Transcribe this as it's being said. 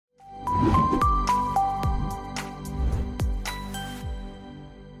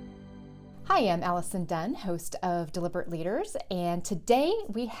am Allison Dunn, host of Deliberate Leaders, and today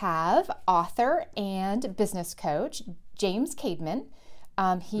we have author and business coach James Caidman.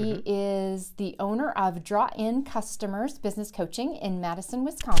 He is the owner of Draw In Customers Business Coaching in Madison,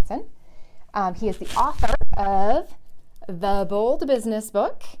 Wisconsin. He is the author of The Bold Business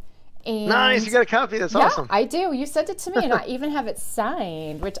Book. And nice, you got a copy. That's awesome. Yeah, I do. You sent it to me, and I even have it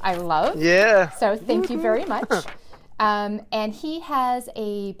signed, which I love. Yeah. So thank you very much. And he has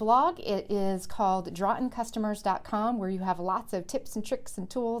a blog. It is called drawincustomers.com, where you have lots of tips and tricks and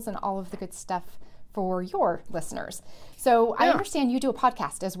tools and all of the good stuff for your listeners. So I understand you do a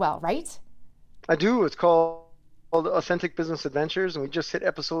podcast as well, right? I do. It's called Authentic Business Adventures, and we just hit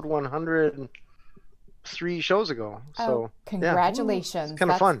episode 103 shows ago. So congratulations. It's kind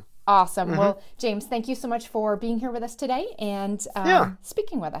of fun. Awesome. Well, James, thank you so much for being here with us today and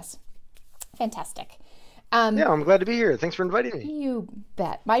speaking with us. Fantastic. I'm glad to be here. Thanks for inviting me. You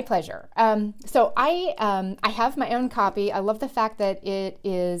bet. My pleasure. So I have my own copy. I love the fact that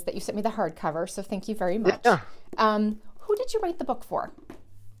that you sent me the hardcover. So thank you very much. Yeah. Who did you write the book for?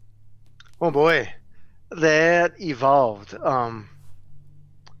 Oh boy, that evolved.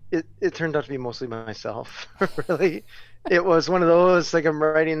 It turned out to be mostly myself, really. It was one of those, like, I'm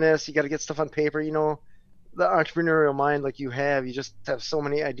writing this, you got to get stuff on paper, you know, the entrepreneurial mind like you just have so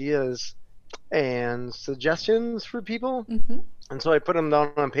many ideas and suggestions for people. And so I put them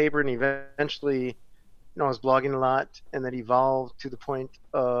down on paper, and eventually, you know, I was blogging a lot, and that evolved to the point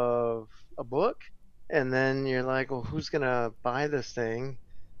of a book. And then you're like, well, who's going to buy this thing?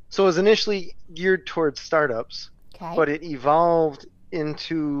 So it was initially geared towards startups, but it evolved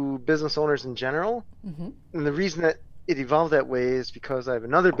into business owners in general. And the reason that it evolved that way is because I have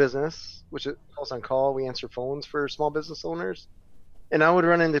another business, which is Calls on Call. We answer phones for small business owners. And I would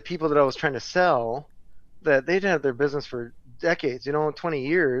run into people that I was trying to sell that they'd had their business for decades, 20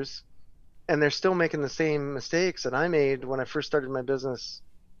 years, and they're still making the same mistakes that I made when I first started my business,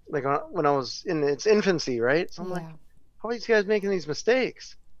 like when I was in its infancy, right? So I'm like, how are these guys making these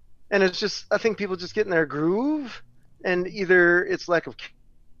mistakes? And it's just, I think people just get in their groove, and either it's lack of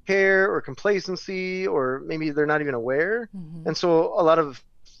care or complacency, or maybe they're not even aware. And so a lot of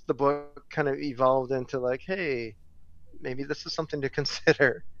the book kind of evolved into like, hey, maybe this is something to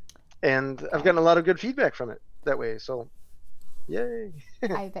consider. And I've gotten a lot of good feedback from it that way. So yay.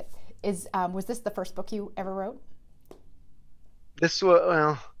 I bet. Was this the first book you ever wrote? This was,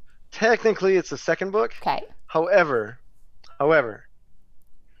 well, technically it's the second book. Okay. However,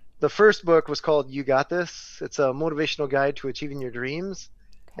 the first book was called You Got This. It's a motivational guide to achieving your dreams.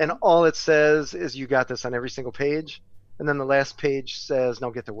 And all it says is you got this on every single page. And then the last page says, now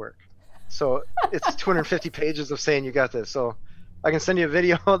get to work. So it's 250 pages of saying you got this. So I can send you a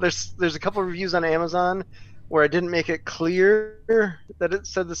video. There's a couple of reviews on Amazon where I didn't make it clear that it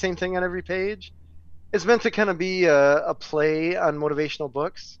said the same thing on every page. It's meant to kind of be a play on motivational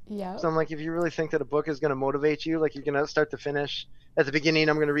books. Yeah. So I'm like, if you really think that a book is going to motivate you, like you're going to start to finish, at the beginning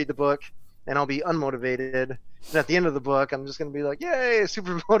I'm going to read the book and I'll be unmotivated. And at the end of the book, I'm just going to be like, yay,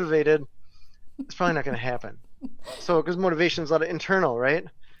 super motivated. It's probably not going to happen. So, because motivation is a lot of internal, right?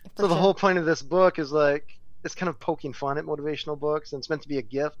 So the whole point of this book is like, it's kind of poking fun at motivational books, and it's meant to be a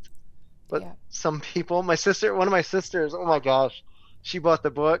gift. But some people, one of my sisters, oh my gosh, she bought the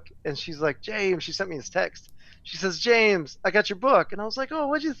book, and she's like, James, she sent me this text. She says, James, I got your book. And I was like, oh,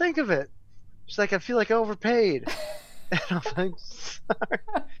 what'd you think of it? She's like, I feel like I overpaid. And I was like, sorry.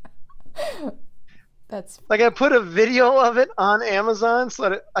 That's like, I put a video of it on Amazon, so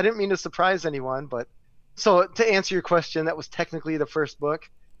that I didn't mean to surprise anyone. But so to answer your question, that was technically the first book.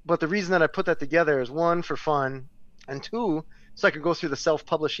 But the reason that I put that together is, one, for fun, and two, so I could go through the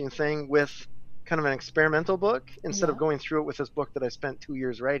self-publishing thing with kind of an experimental book instead of going through it with this book that I spent 2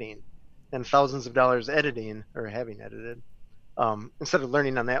 years writing and thousands of dollars editing, or having edited. Instead of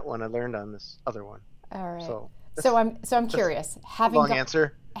learning on that one, I learned on this other one. All right. So I'm curious.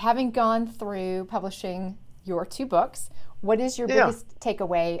 Having gone through publishing your two books, what is your biggest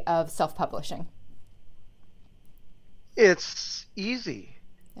takeaway of self-publishing? It's easy.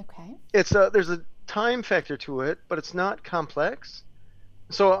 Okay. There's a time factor to it, but it's not complex.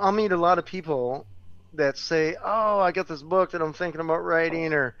 So I'll meet a lot of people that say, oh, I got this book that I'm thinking about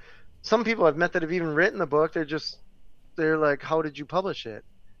writing, or some people I've met that have even written the book. They're like, how did you publish it?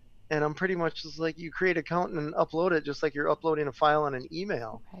 And I'm pretty much just like, you create an account and upload it just like you're uploading a file on an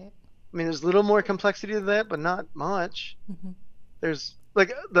email. Okay. I mean, there's a little more complexity to that, but not much. There's,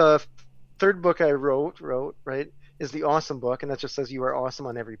 like, the third book I wrote, right, is the awesome book, and that just says you are awesome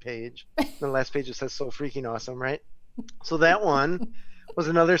on every page. And the last page it says so freaking awesome, right? So that one was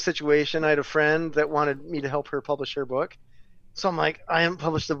another situation. I had a friend that wanted me to help her publish her book, So I'm like, I haven't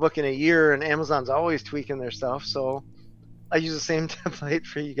published a book in a year, and Amazon's always tweaking their stuff. So I use the same template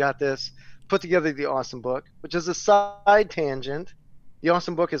for You Got This, put together the Awesome Book, which is a side tangent. The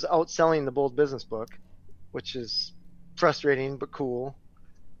Awesome Book is outselling the Bold Business Book, which is frustrating but cool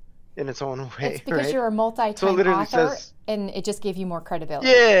in its own way. It's because right? you're a multi-time So it literally author, says, and it just gave you more credibility.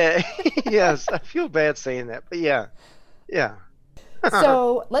 yeah, yes, I feel bad saying that, but yeah.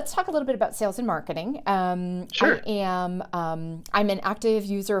 So let's talk a little bit about sales and marketing. Sure. I'm an active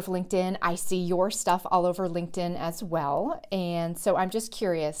user of LinkedIn. I see your stuff all over LinkedIn as well. And so I'm just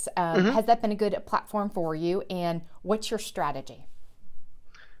curious, has that been a good platform for you? And what's your strategy?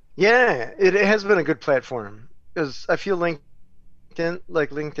 Yeah, it has been a good platform because I feel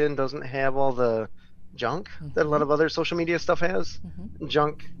LinkedIn doesn't have all the junk that a lot of other social media stuff has,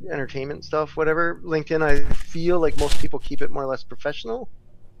 junk entertainment stuff, whatever. LinkedIn, I feel like most people keep it more or less professional,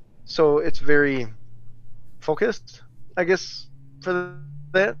 so it's very focused, I guess, for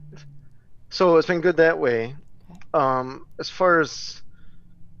that. So it's been good that way. As far as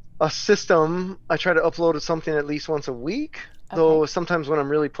a system, I try to upload something at least once a week, though sometimes when I'm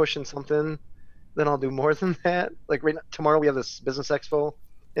really pushing something, then I'll do more than that. Like tomorrow we have this business expo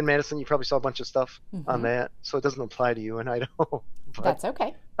in Madison. You probably saw a bunch of stuff on that, so it doesn't apply to you, and I don't. That's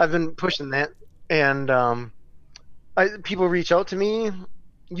okay. I've been pushing that, and people reach out to me.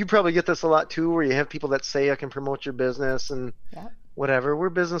 You probably get this a lot too, where you have people that say, I can promote your business and whatever. We're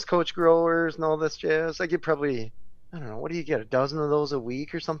business coach growers and all this jazz. I get probably, I don't know, what do you get, a dozen of those a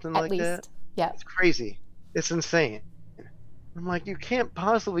week or something like that? At least, yeah. It's crazy. It's insane. I'm like, you can't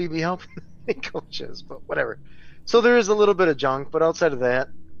possibly be helping coaches, but whatever. So there is a little bit of junk, but outside of that,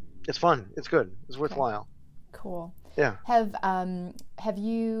 it's fun. It's good. It's worthwhile. Cool. Yeah. Have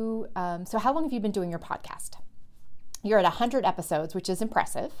you? So how long have you been doing your podcast? You're at 100 episodes, which is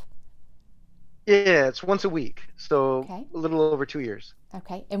impressive. Yeah, it's once a week, so a little over 2 years.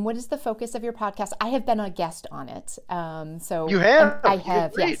 Okay. And what is the focus of your podcast? I have been a guest on it. So you have? I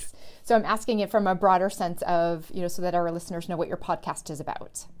have, yes. So I'm asking it from a broader sense of, so that our listeners know what your podcast is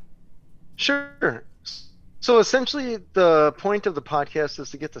about. Sure. So essentially the point of the podcast is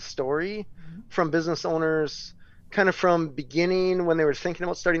to get the story from business owners, kind of from beginning when they were thinking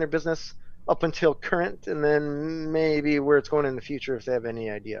about starting their business up until current, and then maybe where it's going in the future if they have any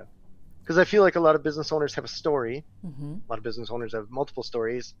idea. Because I feel like a lot of business owners have a story. A lot of business owners have multiple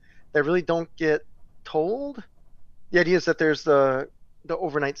stories that really don't get told. The idea is that there's the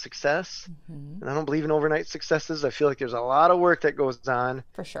overnight success, and I don't believe in overnight successes. I feel like there's a lot of work that goes on.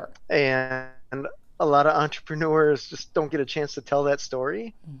 For sure. And a lot of entrepreneurs just don't get a chance to tell that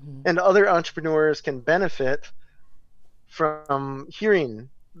story. And other entrepreneurs can benefit from hearing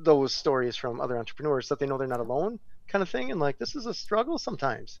those stories from other entrepreneurs so that they know they're not alone, kind of thing. And like, this is a struggle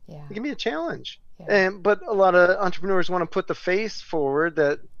sometimes. It can be a challenge. But a lot of entrepreneurs want to put the face forward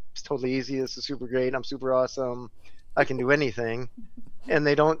that it's totally easy, this is super great, I'm super awesome, I can do anything. And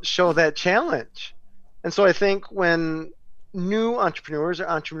they don't show that challenge. And so I think when new entrepreneurs or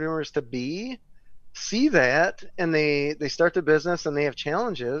entrepreneurs to be see that and they start their business and they have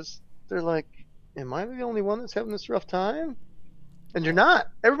challenges, they're like, am I the only one that's having this rough time? And you're not.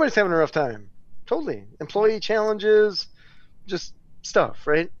 Everybody's having a rough time. Totally. Employee challenges, just stuff,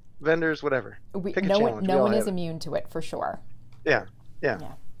 right? Vendors, whatever. No one is immune to it, for sure. Yeah.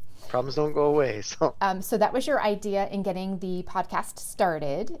 Problems don't go away. So so that was your idea in getting the podcast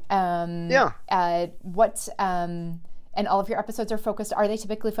started. And all of your episodes are they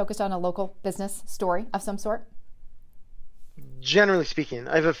typically focused on a local business story of some sort? Generally speaking.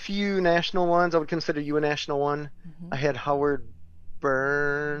 I have a few national ones. I would consider you a national one. I had Howard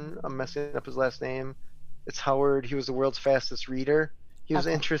Byrne. I'm messing up his last name. It's Howard. He was the world's fastest reader. He was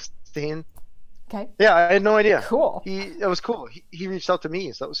interesting. Okay. Yeah, I had no idea. Cool. It was cool. He reached out to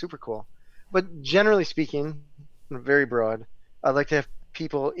me, so that was super cool. But generally speaking, very broad, I like to have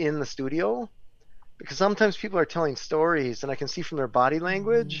people in the studio, because sometimes people are telling stories and I can see from their body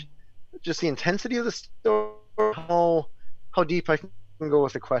language, just the intensity of the story, how deep I can go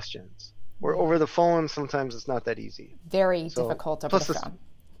with the questions. Or over the phone, sometimes it's not that easy. Very difficult over the phone.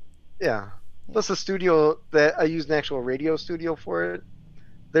 Plus the studio that I use, an actual radio studio for it,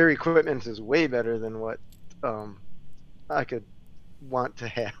 their equipment is way better than what I could want to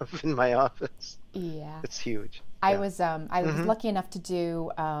have in my office. Yeah. It's huge. I was lucky enough to do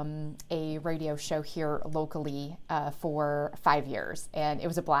a radio show here locally for 5 years, and it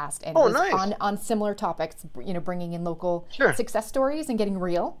was a blast. And it was nice. on similar topics, bringing in local success stories and getting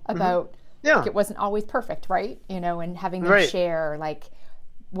real about. Like, it wasn't always perfect, right? And having them share like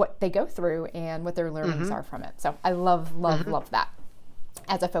what they go through and what their learnings are from it. So I love that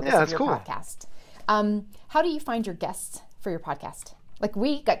as a focus of your podcast. How do you find your guests for your podcast? Like,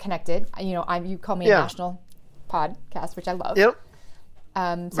 we got connected. You know, you call me a national podcast, which I love. Yep.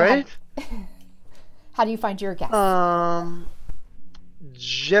 So right. How do you find your guests?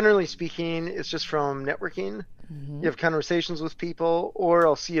 Generally speaking, it's just from networking. You have conversations with people, or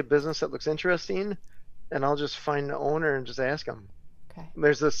I'll see a business that looks interesting, and I'll just find the owner and just ask them. Okay.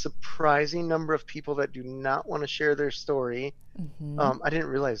 There's a surprising number of people that do not want to share their story. I didn't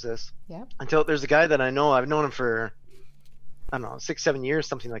realize this until there's a guy that I know. I've known him for, I don't know, 6-7 years,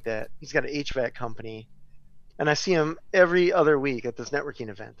 something like that. He's got an HVAC company, and I see him every other week at this networking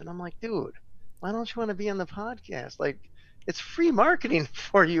event. And I'm like, dude, why don't you want to be on the podcast? Like, it's free marketing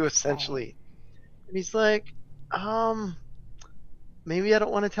for you, essentially. Right. And he's like, maybe I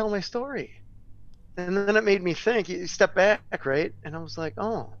don't want to tell my story. And then it made me think, you step back, right? And I was like,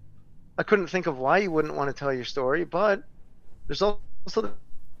 oh, I couldn't think of why you wouldn't want to tell your story, but there's also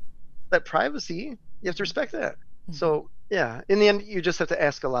that privacy. You have to respect that. So, yeah, in the end, you just have to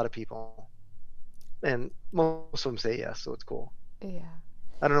ask a lot of people. And most of them say yes, so it's cool. Yeah.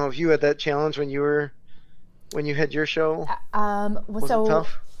 I don't know if you had that challenge when you had your show. Was it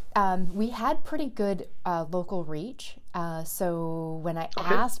tough? We had pretty good local reach. So when I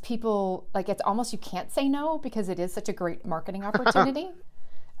asked people, like, it's almost, you can't say no because it is such a great marketing opportunity.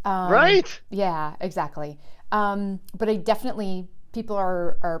 Right. Yeah, exactly. But I definitely, people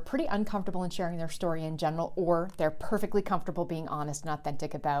are pretty uncomfortable in sharing their story in general, or they're perfectly comfortable being honest and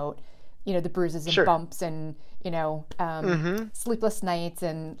authentic about, you know, the bruises and bumps and, you know, sleepless nights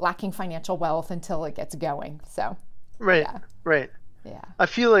and lacking financial wealth until it gets going. So. Right. Yeah. I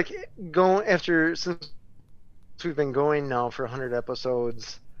feel like since we've been going now for 100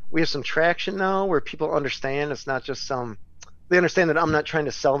 episodes, we have some traction now where people understand it's not just they understand that I'm not trying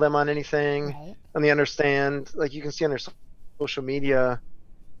to sell them on anything. Right. And they understand, like, you can see on their social media,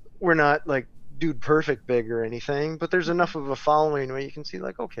 we're not like Dude Perfect big or anything, but there's enough of a following where you can see,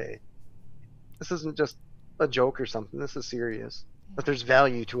 like, okay, this isn't just a joke or something. This is serious. But there's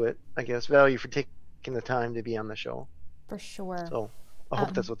value to it, I guess. Value for taking the time to be on the show. For sure. So I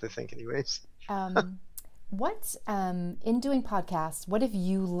hope that's what they think anyways. What, in doing podcasts, what have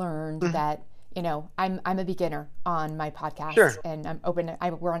you learned that, you know, I'm a beginner on my podcast and I'm open.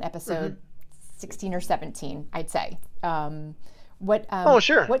 We're on episode 16 or 17, I'd say. What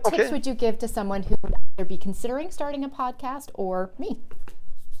tips would you give to someone who would either be considering starting a podcast or me?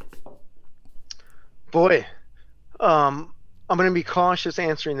 Boy, I'm going to be cautious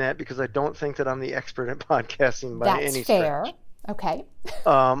answering that because I don't think that I'm the expert at podcasting by any stretch. That's fair. Okay.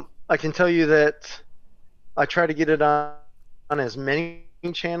 I can tell you that I try to get it on as many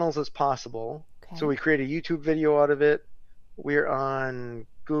channels as possible. Okay. So we create a YouTube video out of it. We're on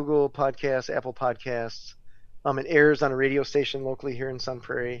Google Podcasts, Apple Podcasts. It airs on a radio station locally here in Sun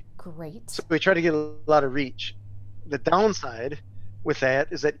Prairie. Great. So we try to get a lot of reach. The downside with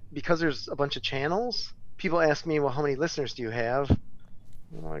that is that because there's a bunch of channels, people ask me, well, how many listeners do you have?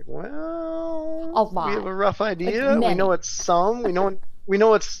 I'm like, well, a lot. We have a rough idea. Like we know it's some. We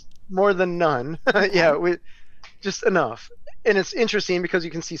know it's more than none. Yeah, we just enough. And it's interesting because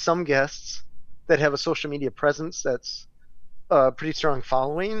you can see some guests that have a social media presence that's a pretty strong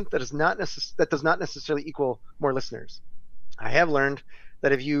following that does not necessarily equal more listeners. I have learned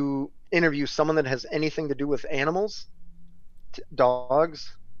that if you interview someone that has anything to do with animals,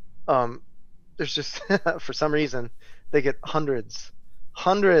 dogs, there's just for some reason they get hundreds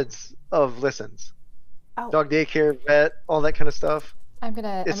of listens. Dog daycare, vet, all that kind of stuff. I'm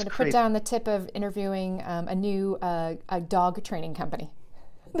gonna put down the tip of interviewing a new a dog training company.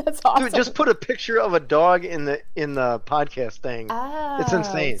 That's awesome. Dude, just put a picture of a dog in the podcast thing. Oh, it's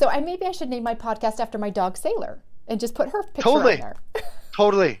insane. So maybe I should name my podcast after my dog Sailor and just put her picture on there.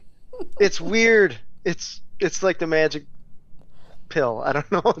 Totally. It's weird. It's like the magic pill. I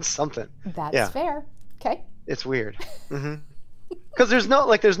don't know. It's something. That's fair. Okay. It's weird. Because there's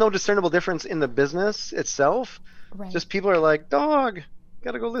no discernible difference in the business itself. Right. Just people are like, dog,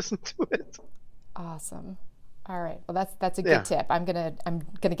 gotta go listen to it. Awesome. All right. Well, that's a good tip. I'm gonna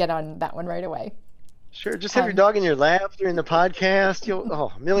get on that one right away. Sure. Just have your dog in your lap during the podcast.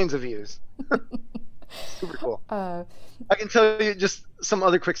 Millions of views. Super cool. I can tell you just some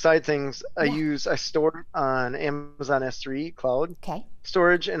other quick side things. I store on Amazon S3 cloud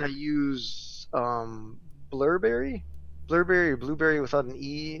storage, and I use Blurberry or Blueberry without an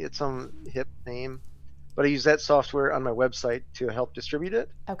E. It's some hip name, but I use that software on my website to help distribute it.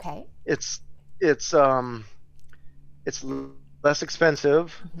 Okay. It's less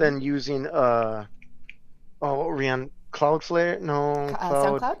expensive than using what were we on? Cloudflare? No,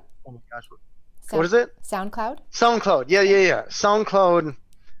 SoundCloud? Oh my gosh. What is it? SoundCloud? SoundCloud. Yeah. SoundCloud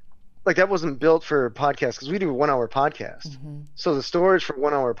like that wasn't built for podcasts because we do a 1 hour podcast. Mm-hmm. So the storage for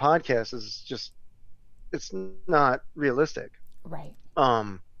 1 hour podcast is just it's not realistic. Right.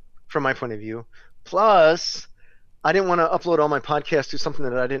 From my point of view. Plus, I didn't want to upload all my podcasts to something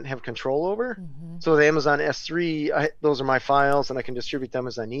that I didn't have control over. Mm-hmm. So the Amazon S3, those are my files, and I can distribute them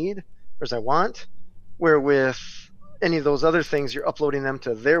as I need or as I want. Where with any of those other things, you're uploading them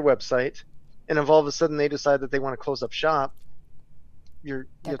to their website, and if all of a sudden they decide that they want to close up shop, you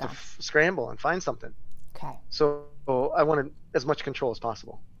have to scramble and find something. Okay. So I wanted as much control as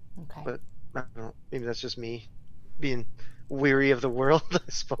possible. Okay. But I don't know, maybe that's just me being weary of the world, I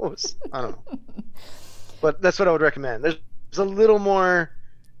suppose. I don't know. But that's what I would recommend. There's a little more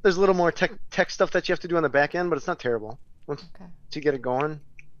tech stuff that you have to do on the back end, but it's not terrible. Once you get it going,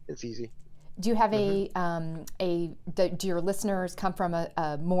 it's easy. Do you have do your listeners come from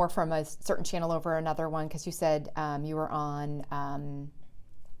more from a certain channel over another one? Because you said you were on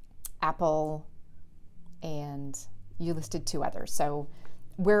Apple, and you listed 2 others. So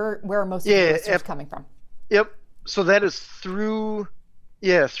where are most of your listeners coming from? Yep. So that is through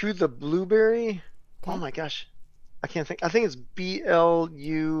the Blueberry. Okay. Oh my gosh, I can't think. I think it's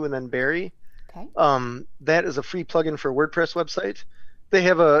BLU and then Berry. Okay. That is a free plugin for a WordPress website. They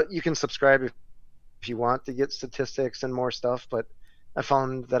have you can subscribe if you want to get statistics and more stuff, but I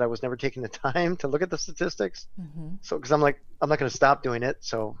found that I was never taking the time to look at the statistics. Mm-hmm. So, because I'm not going to stop doing it,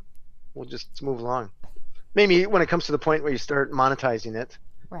 so we'll just move along. Maybe when it comes to the point where you start monetizing it,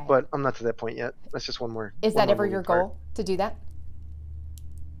 right. But I'm not to that point yet. That's just one more. Is that ever your goal to do that?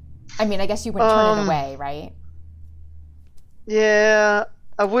 I mean, I guess you wouldn't turn it away, right? Yeah,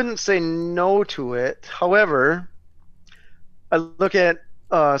 I wouldn't say no to it. However, I look at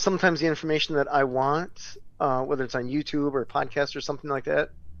sometimes the information that I want, whether it's on YouTube or podcast or something like that,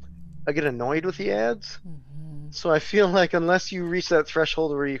 I get annoyed with the ads. Mm-hmm. So I feel like unless you reach that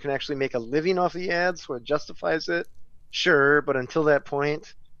threshold where you can actually make a living off the ads where it justifies it, sure. But until that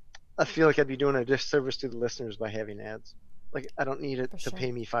point, I feel like I'd be doing a disservice to the listeners by having ads. Like, I don't need it to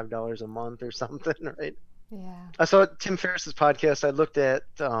pay me $5 a month or something, right? Yeah. I saw Tim Ferriss's podcast. I looked at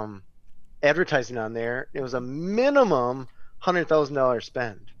advertising on there. It was a minimum $100,000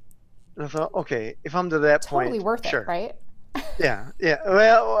 spend. And I thought, okay, if I'm to that point, totally worth sure. it, right? Yeah.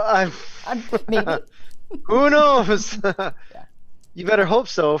 Well, I'm maybe. Who knows? Yeah. You better hope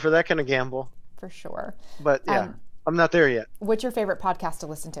so for that kind of gamble. For sure. But yeah, I'm not there yet. What's your favorite podcast to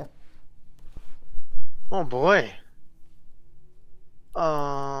listen to? Oh boy.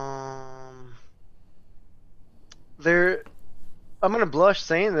 I'm gonna blush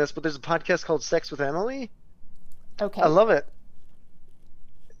saying this, but there's a podcast called Sex with Emily. Okay. I love it.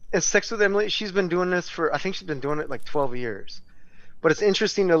 It's Sex with Emily. She's been doing this I think she's been doing it like 12 years. But it's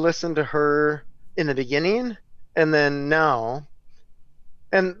interesting to listen to her in the beginning and then now.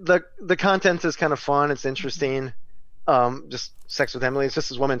 And the content is kind of fun. It's interesting. Just Sex with Emily. It's just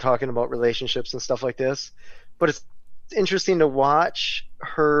this woman talking about relationships and stuff like this. But it's interesting to watch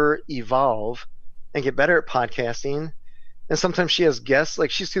her evolve and get better at podcasting. And sometimes she has guests.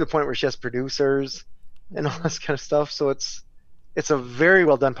 Like, she's to the point where she has producers and all this kind of stuff. So it's a very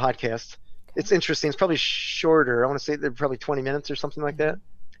well done podcast. Okay. It's interesting. It's probably shorter. I want to say they're probably 20 minutes or something like that.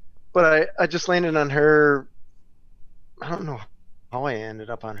 But I just landed on her. I don't know how I ended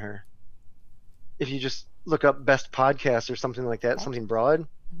up on her. If you just look up best podcast or something like that, something broad.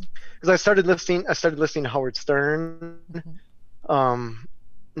 Because I started listening to Howard Stern,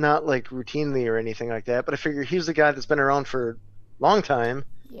 not like routinely or anything like that. But I figure he's the guy that's been around for a long time.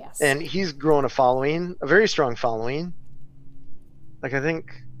 Yes. And he's grown a following, a very strong following. Like, I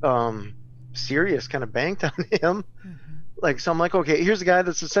think Sirius kind of banked on him. Mm-hmm. Like, so I'm like, okay, here's a guy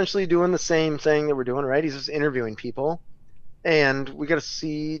that's essentially doing the same thing that we're doing, right? He's just interviewing people. And we got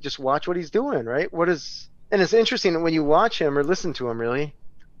to just watch what he's doing, right? And it's interesting when you watch him or listen to him, really.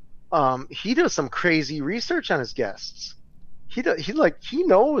 He does some crazy research on his guests. He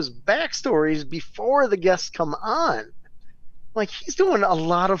knows backstories before the guests come on. Like, he's doing a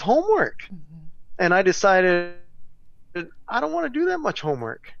lot of homework. Mm-hmm. And I decided I don't want to do that much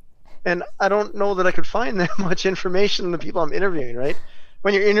homework. And I don't know that I could find that much information in the people I'm interviewing, right?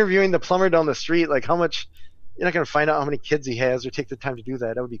 When you're interviewing the plumber down the street, like, how much, you're not going to find out how many kids he has or take the time to do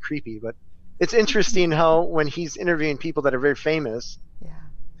that. That would be creepy. But it's interesting how when he's interviewing people that are very famous,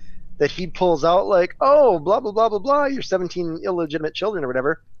 that he pulls out like, oh, blah, blah, blah, blah, blah, your 17 illegitimate children or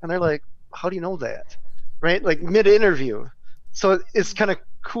whatever. And they're like, how do you know that? Right? Like, mid-interview. So it's kind of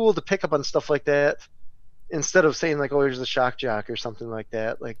cool to pick up on stuff like that instead of saying like, oh, here's a shock jock or something like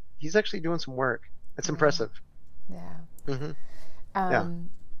that. Like, he's actually doing some work. It's impressive. Yeah. Mm-hmm.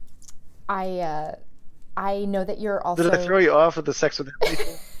 I know that you're also. Did I throw you off with the Sex with Emily?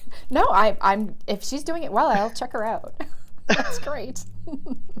 No, I'm if she's doing it well, I'll check her out. That's great.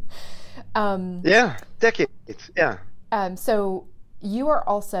 um, Yeah, decades. Yeah, so you are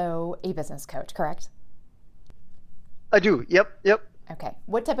also a business coach, correct? I do. Yep, yep. Okay.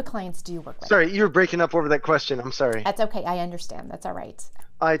 What type of clients do you work with? Sorry, you were breaking up over that question. I'm sorry. That's okay. I understand. That's all right.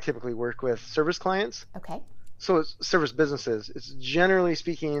 I typically work with service clients. Okay. So it's service businesses. It's generally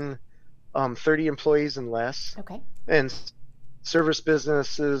speaking 30 employees and less. Okay. And service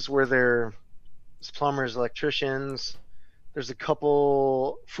businesses where there's plumbers, electricians. There's a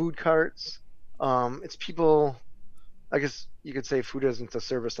couple food carts. It's people, I guess you could say food isn't a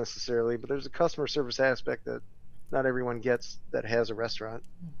service necessarily, but there's a customer service aspect that not everyone gets that has a restaurant.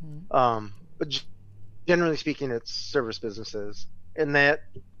 But generally speaking, it's service businesses. And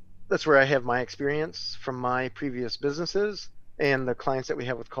that's where I have my experience from my previous businesses and the clients that we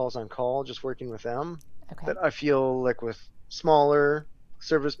have with Calls on Call, just working with them. Okay. That I feel like with smaller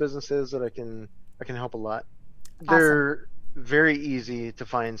service businesses that I can help a lot. Awesome. They're very easy to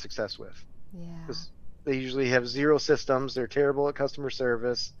find success with. Yeah. Because they usually have zero systems. They're terrible at customer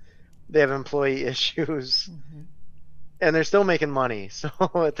service. They have employee issues. And they're still making money. So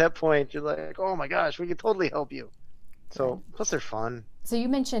at that point, you're like, oh my gosh, we could totally help you. So plus they're fun. So you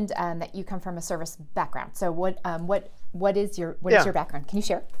mentioned that you come from a service background. So what is your background? Can you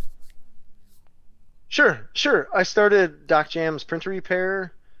share? Sure. I started Doc Jam's printer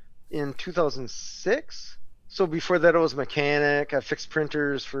repair in 2006. So before that, I was a mechanic. I fixed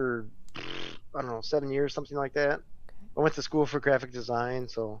printers for, I don't know, 7 years, something like that. Okay. I went to school for graphic design.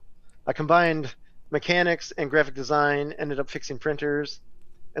 So I combined mechanics and graphic design, ended up fixing printers.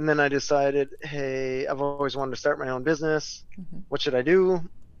 And then I decided, hey, I've always wanted to start my own business. What should I do?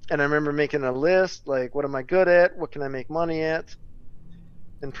 And I remember making a list, like, what am I good at? What can I make money at?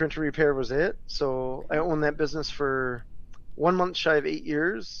 And printer repair was it. So I owned that business for 1 month shy of 8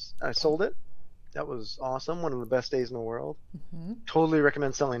 years. I sold it. That was awesome. One of the best days in the world. Totally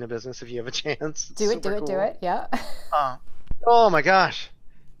recommend selling a business if you have a chance. Do it. Yeah. Oh my gosh.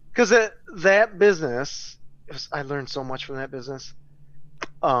 Because that business, I learned so much from that business.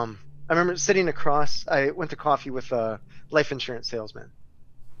 I remember sitting across, I went to coffee with a life insurance salesman.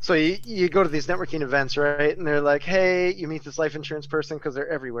 So you go to these networking events, right? And they're like, hey, you meet this life insurance person because they're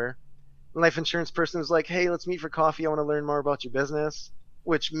everywhere. The life insurance person is like, hey, let's meet for coffee. I want to learn more about your business,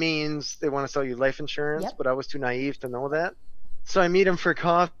 which means they want to sell you life insurance. Yep. But I was too naive to know that. So I meet him for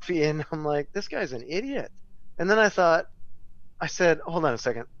coffee and I'm like, this guy's an idiot. And then I said, hold on a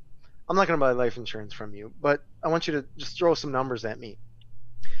second. I'm not going to buy life insurance from you, but I want you to just throw some numbers at me.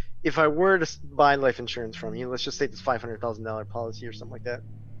 If I were to buy life insurance from you, let's just say it's $500,000 policy or something like that.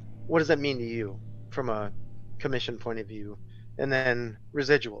 What does that mean to you from a commission point of view? And then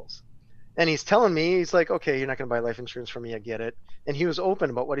residuals. And he's telling me, he's like, okay, you're not going to buy life insurance from me. I get it. And he was open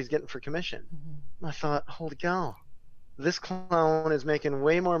about what he's getting for commission. I thought, holy cow, this clown is making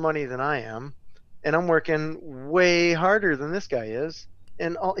way more money than I am. And I'm working way harder than this guy is.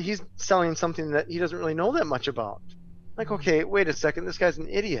 And he's selling something that he doesn't really know that much about. Like, okay, wait a second, this guy's an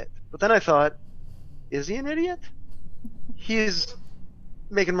idiot. But then I thought, is he an idiot? He's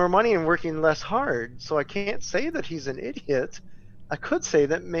making more money and working less hard, so I can't say that he's an idiot. I could say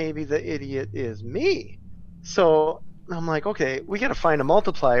that maybe the idiot is me. So I'm like, okay, we got to find a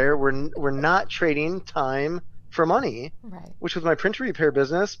multiplier. We're not trading time for money, right? Which with my printer repair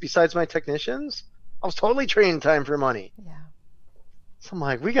business, besides my technicians, I was totally trading time for money. Yeah. So I'm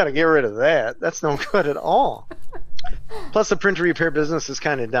like, we got to get rid of that. That's no good at all. Plus, the printer repair business is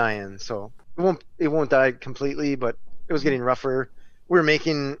kind of dying, so it won't die completely, but it was getting rougher. We were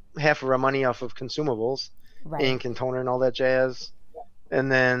making half of our money off of consumables, right. Ink and toner and all that jazz.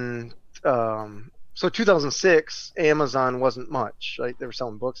 And then, so 2006, Amazon wasn't much, right? They were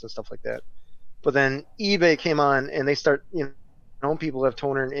selling books and stuff like that. But then eBay came on, and they start, people have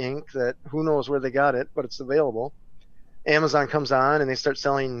toner and ink that who knows where they got it, but it's available. Amazon comes on, and they start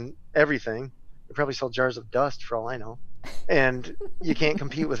selling everything. They probably sell jars of dust for all I know. And you can't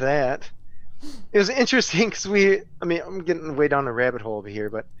compete with that. It was interesting because I'm getting way down the rabbit hole over here,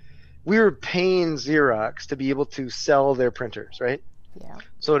 but we were paying Xerox to be able to sell their printers, right? Yeah.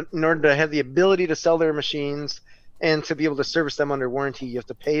 So in order to have the ability to sell their machines and to be able to service them under warranty, you have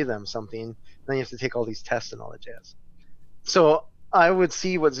to pay them something. Then you have to take all these tests and all that jazz. So I would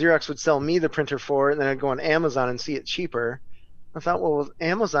see what Xerox would sell me the printer for, and then I'd go on Amazon and see it cheaper. I thought, well, with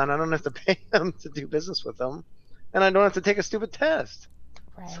Amazon, I don't have to pay them to do business with them, and I don't have to take a stupid test.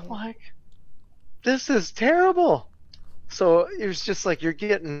 Right. So like, this is terrible. So it was just like you're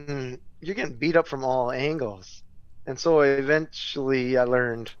getting beat up from all angles. And so eventually I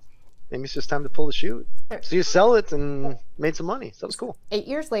learned, maybe it's just time to pull the chute. So you sell it and made some money. So that was cool. 8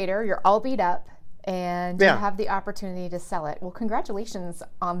 years later, you're all beat up and you have the opportunity to sell it. Well, congratulations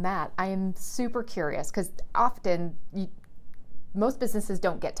on that. I am super curious because often most businesses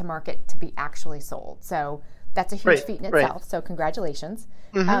don't get to market to be actually sold. So that's a huge feat in itself. So congratulations.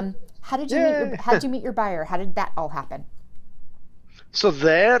 How did you meet your buyer? How did that all happen? So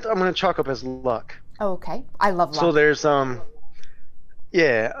that I'm going to chalk up as luck. Oh, okay. I love luck. So there's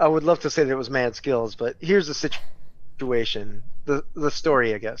yeah, I would love to say that it was mad skills, but here's the situation, the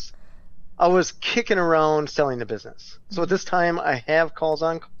story, I guess. I was kicking around selling the business. So at this time, I have calls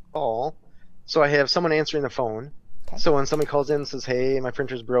on call. So I have someone answering the phone. Okay. So when somebody calls in and says, hey, my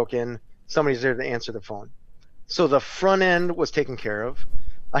printer's broken, somebody's there to answer the phone. So the front end was taken care of.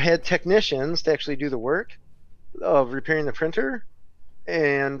 I had technicians to actually do the work of repairing the printer,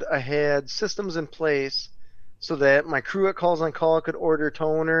 and I had systems in place so that my crew at calls on call could order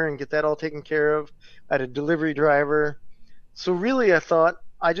toner and get that all taken care of. I had a delivery driver. So really I thought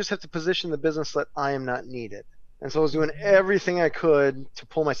I just have to position the business that I am not needed. And so I was doing everything I could to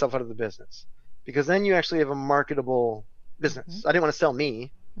pull myself out of the business, because then you actually have a marketable business. I didn't want to sell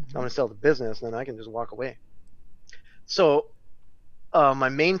me. I want to sell the business, and then I can just walk away. So my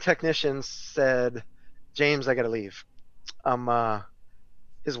main technician said, James, I got to leave.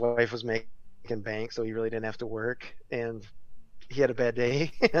 His wife was making bank, so he really didn't have to work, and he had a bad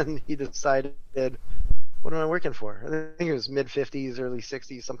day, and he decided, what am I working for? I think it was mid-50s, early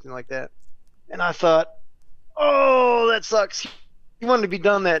 60s, something like that. And I thought, oh, that sucks. He wanted to be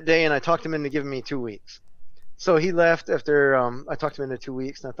done that day, and I talked him into giving me 2 weeks. So he left after I talked him into 2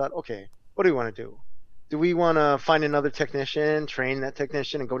 weeks, and I thought, okay, what do we want to do? Do we want to find another technician, train that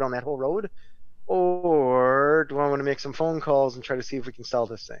technician, and go down that whole road? Or do I want to make some phone calls and try to see if we can sell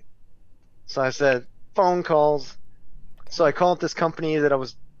this thing? So I said, phone calls. So I called this company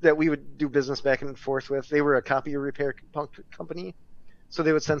that we would do business back and forth with. They were a copier repair company. So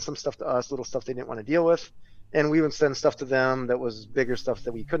they would send some stuff to us, little stuff they didn't want to deal with. And we would send stuff to them that was bigger stuff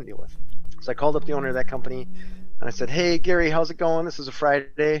that we couldn't deal with. So I called up the owner of that company, and I said, hey, Gary, how's it going? This is a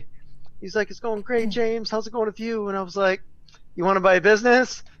Friday. He's like, it's going great, James. How's it going with you? And I was like, you want to buy a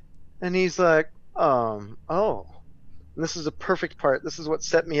business? And he's like, oh. And this is a perfect part. This is what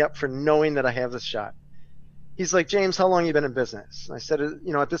set me up for knowing that I have this shot. He's like, James, how long have you been in business? And I said,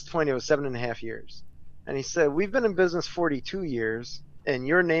 at this point, it was 7.5 years. And he said, we've been in business 42 years, and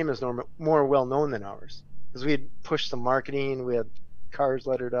your name is more well-known than ours. Because we had pushed some marketing, we had cars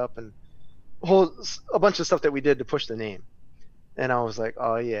lettered up, and a bunch of stuff that we did to push the name. And I was like,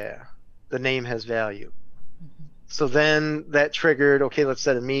 oh, yeah, the name has value. So then that triggered, okay, let's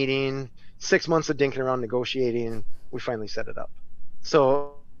set a meeting. 6 months of dinking around negotiating, we finally set it up.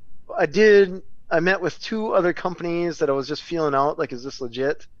 So I met with 2 other companies that I was just feeling out, like, is this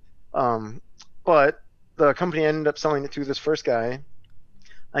legit? But the company I ended up selling it to, this first guy,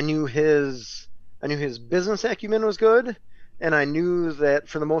 I knew his business acumen was good, and I knew that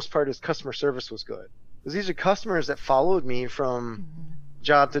for the most part his customer service was good. Because these are customers that followed me from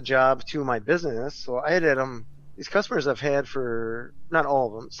job to job to my business. So I had them. These customers I've had for, not all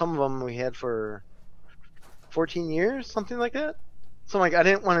of them, some of them we had for 14 years, something like that. So I'm like, I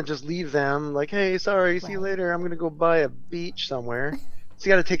didn't want to just leave them like, hey, sorry, see you later. I'm going to go buy a beach somewhere. So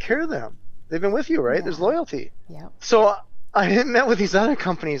you got to take care of them. They've been with you, right? Yeah. There's loyalty. Yeah. So I met with these other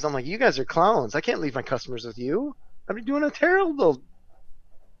companies. I'm like, you guys are clowns. I can't leave my customers with you. I'd be doing a terrible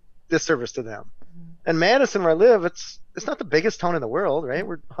disservice to them. And Madison, where I live, it's not the biggest town in the world, right?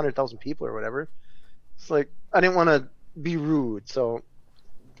 We're 100,000 people or whatever. It's like, I didn't want to be rude, so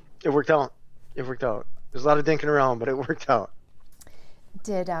it worked out. There's a lot of dinking around, but it worked out.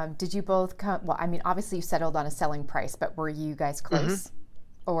 Did you both come? Well, I mean, obviously you settled on a selling price, but were you guys close,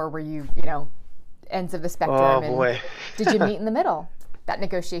 or were you, ends of the spectrum? Oh boy! Did you meet in the middle? That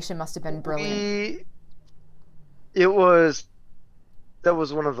negotiation must have been brilliant. That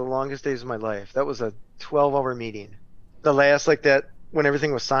was one of the longest days of my life. That was a 12-hour meeting. The last, like that, when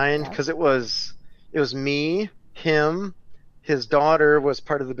everything was signed, because it was me, him, his daughter was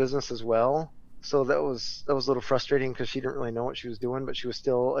part of the business as well. So that was a little frustrating because she didn't really know what she was doing, but she was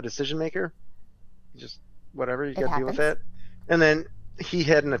still a decision maker. Just whatever, you got to deal with that. And then he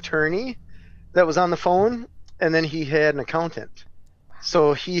had an attorney that was on the phone, and then he had an accountant.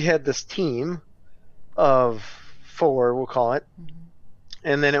 So he had this team of 4, we'll call it.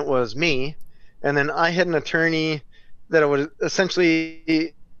 And then it was me, and then I had an attorney that I would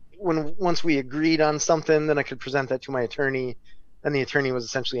essentially, once we agreed on something, then I could present that to my attorney, and the attorney was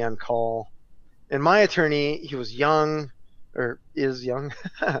essentially on call. And my attorney, he was young, or is young.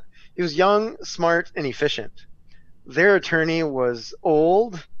 He was young, smart, and efficient. Their attorney was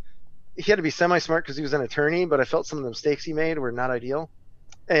old, he had to be semi-smart because he was an attorney, but I felt some of the mistakes he made were not ideal,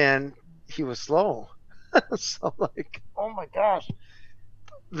 and he was slow. So like, oh my gosh,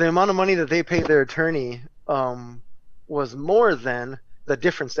 the amount of money that they paid their attorney was more than the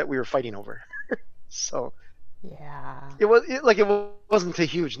difference that we were fighting over. So Yeah. it wasn't a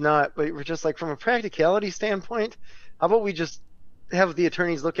huge nut, but we're just like, from a practicality standpoint, how about we just have the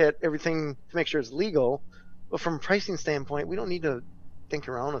attorneys look at everything to make sure it's legal, but from a pricing standpoint, we don't need to think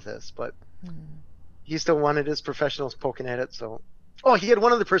around with this. But he still wanted his professionals poking at it. So, oh, he had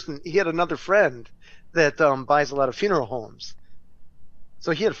another friend that buys a lot of funeral homes.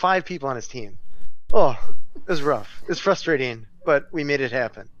 So he had 5 people on his team. Oh, it was rough. It's frustrating, but we made it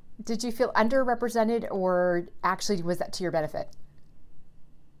happen. Did you feel underrepresented, or actually was that to your benefit?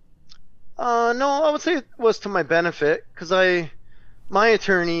 No, I would say it was to my benefit, because my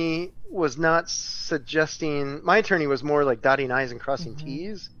attorney was not suggesting. My attorney was more like dotting I's and crossing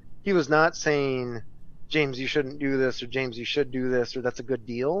T's. He was not saying, James, you shouldn't do this, or James, you should do this, or that's a good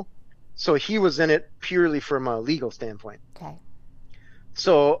deal. So he was in it purely from a legal standpoint. Okay.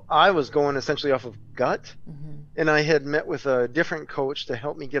 So I was going essentially off of gut, and I had met with a different coach to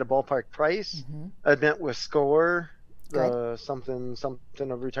help me get a ballpark price. I'd met with SCORE, the something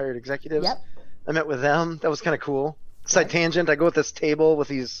of retired executives. Yep. I met with them. That was kind of cool. Side tangent, I go at this table with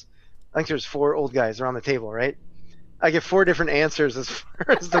these, I think there's 4 old guys around the table, right? I get 4 different answers as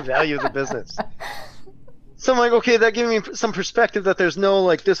far as the value of the business. So I'm like, okay, that gave me some perspective that there's no,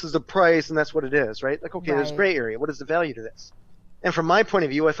 like, this is the price and that's what it is, right? Like, okay, there's gray area. What is the value to this? And from my point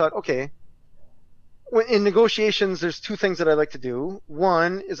of view, I thought, okay, in negotiations, there's 2 things that I like to do.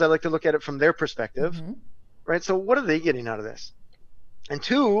 One is I like to look at it from their perspective, right? So what are they getting out of this? And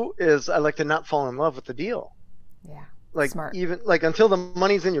 2 is I like to not fall in love with the deal. Yeah. Like, smart. even like, until the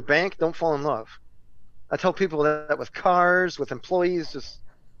money's in your bank, don't fall in love. I tell people that with cars, with employees, just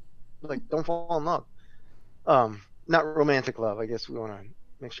like, don't fall in love. Not romantic love. I guess we want to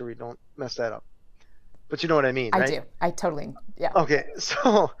make sure we don't mess that up. But you know what I mean, right? I do. I totally, yeah. Okay,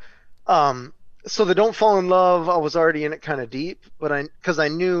 so the don't fall in love, I was already in it kind of deep, but because I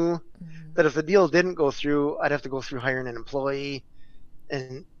knew that if the deal didn't go through, I'd have to go through hiring an employee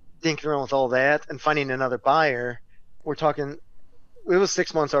and dinking around with all that and finding another buyer. We're talking, it was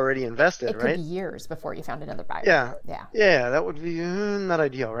 6 months already invested, It could right? be years before you found another buyer. Yeah. Yeah, that would be not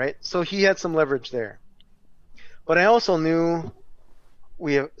ideal, right? So he had some leverage there. But I also knew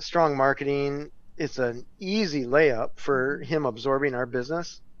we have strong marketing. It's an easy layup for him absorbing our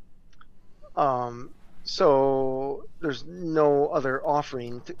business. So there's no other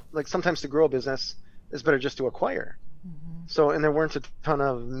offering. Like, sometimes to grow a business, it's better just to acquire. So, and there weren't a ton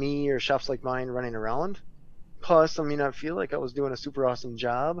of me or shops like mine running around. Plus, I mean, I feel like I was doing a super awesome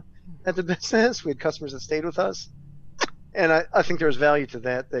job at the business. We had customers that stayed with us. And I think there was value to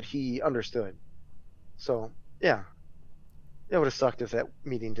that he understood. So, yeah. It would have sucked if that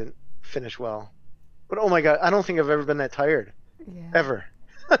meeting didn't finish well. But oh my God, I don't think I've ever been that tired. Ever.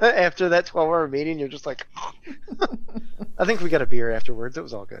 After that 12-hour meeting, you're just like, I think we got a beer afterwards. It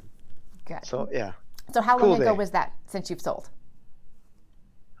was all good. Good. So, yeah. So how long Cool ago day. was that since you've sold?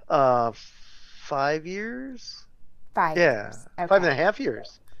 5 years? 5 Yeah. years. Okay. 5.5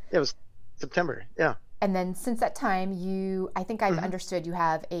 years. Yeah, it was September. Yeah. And then since that time, I think I've understood you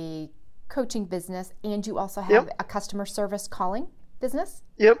have a coaching business, and you also have a customer service calling business?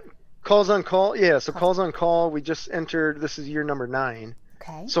 Yep. Calls on call. Yeah. So calls on call, we just entered, this is year number 9.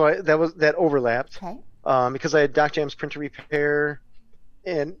 Okay. So that overlapped. Okay. Because I had Doc Jam's printer repair,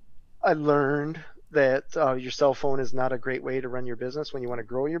 and I learned that your cell phone is not a great way to run your business when you want to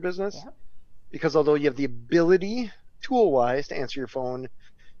grow your business. Yep. Because although you have the ability, tool-wise, to answer your phone,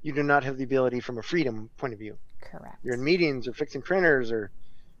 you do not have the ability from a freedom point of view. Correct. You're in meetings or fixing printers or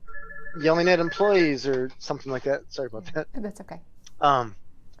yelling at employees or something like that. Sorry about that. That's okay.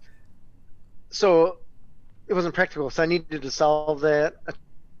 So it wasn't practical. So I needed to solve that. I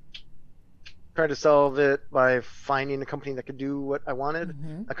tried to solve it by finding a company that could do what I wanted.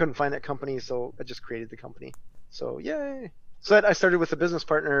 I couldn't find that company, so I just created the company. So yay. So I started with a business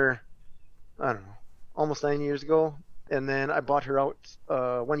partner, I don't know, almost 9 years ago. And then I bought her out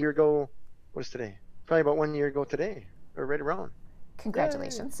 1 year ago. What is today? Probably about 1 year ago today, or right around.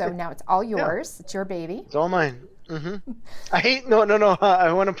 Congratulations. So now it's all yours. It's your baby. It's all mine. I hate, no.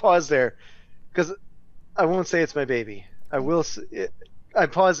 I want to pause there because I won't say it's my baby. I will. I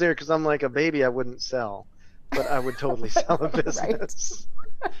pause there because I'm like, a baby I wouldn't sell, but I would totally sell a business.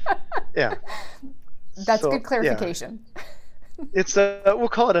 Yeah. That's good clarification. Yeah. It's we'll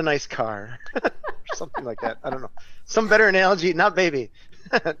call it a nice car, or something like that. I don't know. Some better analogy, not baby.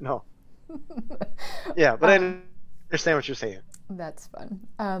 No. Yeah, but understand what you're saying. That's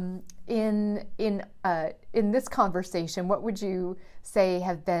fun. In this conversation, what would you say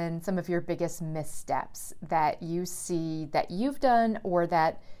have been some of your biggest missteps that you see that you've done or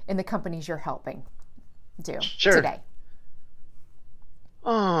that in the companies you're helping do today?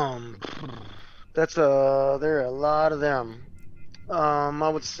 There are a lot of them. I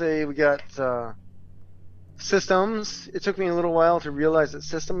would say we got systems. It took me a little while to realize that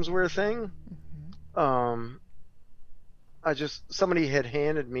systems were a thing. Somebody had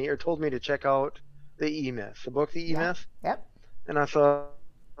handed me or told me to check out the E-Myth, the book, the E-Myth. Yep. And I thought,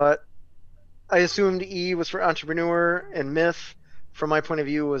 I assumed E was for entrepreneur, and myth, from my point of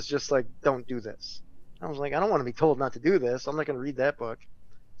view, was just like, don't do this. I was like, I don't want to be told not to do this. I'm not going to read that book.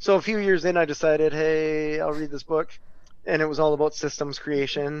 So a few years in, I decided, hey, I'll read this book. And it was all about systems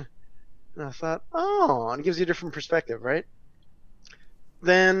creation. And I thought, and it gives you a different perspective, right?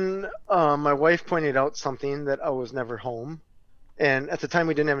 Then my wife pointed out something that I was never home. And at the time,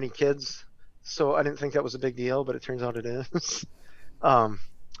 we didn't have any kids. So I didn't think that was a big deal, but it turns out it is.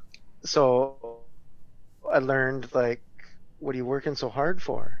 So I learned, like, what are you working so hard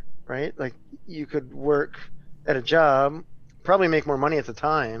for, right? Like, you could work at a job, probably make more money at the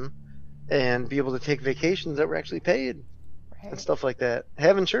time, and be able to take vacations that were actually paid and stuff like that.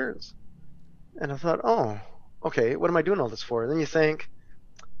 Have insurance. And I thought, okay, what am I doing all this for? And then you think,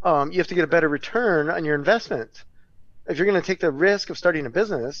 you have to get a better return on your investment. If you're going to take the risk of starting a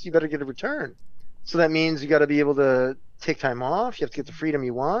business, you better get a return. So that means you got to be able to take time off. You have to get the freedom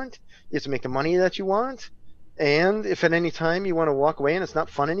you want. You have to make the money that you want. And if at any time you want to walk away and it's not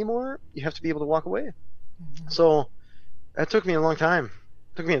fun anymore, you have to be able to walk away. Mm-hmm. So that took me a long time.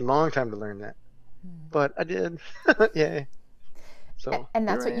 It took me a long time to learn that. But I did. Yay. So, and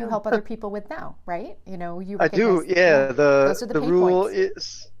that's what you help other people with now, right? You know, I do. Yeah. Those are the rule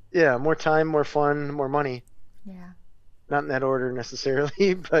points. is, more time, more fun, more money. Yeah. Not in that order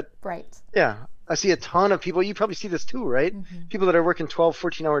necessarily, but right. Yeah. I see a ton of people. You probably see this too, right? Mm-hmm. People that are working 12,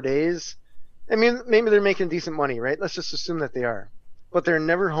 14-hour days. I mean, maybe they're making decent money, right? Let's just assume that they are. But they're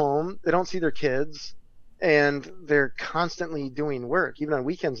never home. They don't see their kids. And they're constantly doing work, even on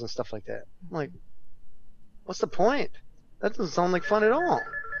weekends and stuff like that. I'm like, what's the point? That doesn't sound like fun at all.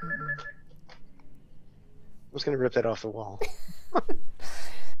 Mm-hmm. I'm just going to rip that off the wall.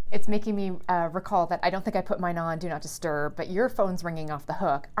 It's making me recall that I don't think I put mine on Do Not Disturb, but your phone's ringing off the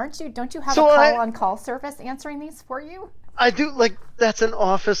hook. Don't you have a call-on-call service answering these for you? I do. Like, that's an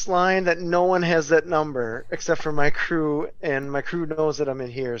office line that no one has that number except for my crew, and my crew knows that I'm in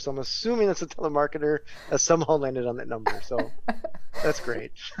here. So I'm assuming it's a telemarketer that somehow landed on that number. So that's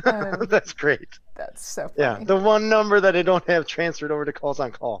great. That's great. That's so funny. Yeah, the one number that I don't have transferred over to calls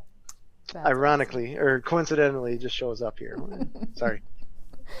on call. That's ironically, awesome. Or coincidentally, just shows up here. Sorry.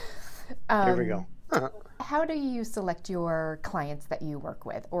 Here we go. How do you select your clients that you work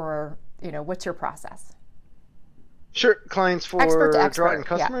with, or what's your process? Sure, clients for expert to expert. drawing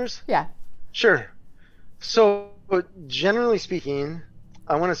customers. Yeah. Sure. So generally speaking,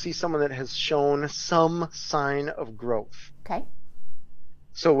 I want to see someone that has shown some sign of growth. Okay.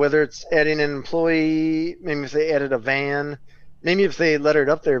 So whether it's adding an employee, maybe if they added a van, maybe if they lettered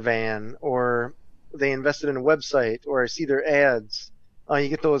up their van, or they invested in a website, or I see their ads. You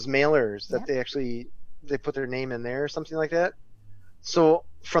get those mailers that they put their name in there or something like that. So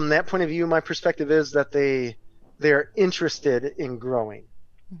from that point of view, my perspective is that they're interested in growing,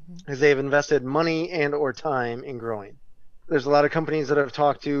 because they have invested money and or time in growing. There's a lot of companies that I've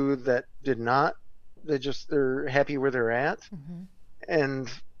talked to that did not. They're happy where they're at. Mm-hmm. And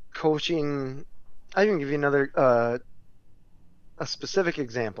coaching, I can give you another a specific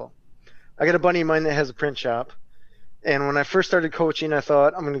example. I got a buddy of mine that has a print shop. And when I first started coaching, I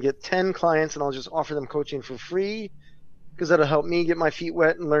thought, I'm going to get 10 clients and I'll just offer them coaching for free, because that'll help me get my feet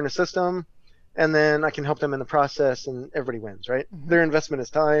wet and learn a system. And then I can help them in the process and everybody wins, right? Mm-hmm. Their investment is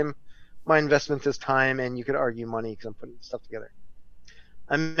time. My investment is time, and you could argue money because I'm putting stuff together.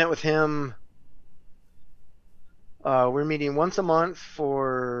 I met with him. We're meeting once a month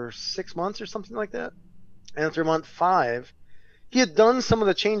for 6 months or something like that. And after month 5, he had done some of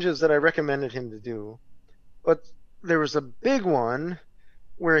the changes that I recommended him to do. But there was a big one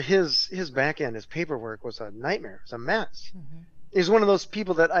where his back end, his paperwork was a nightmare. It was a mess. Mm-hmm. He's one of those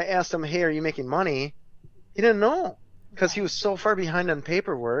people that I asked him, hey, are you making money? He didn't know, because he was so far behind on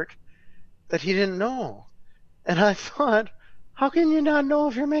paperwork that he didn't know. And I thought, how can you not know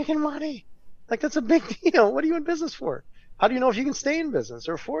if you're making money? Like, that's a big deal. What are you in business for? How do you know if you can stay in business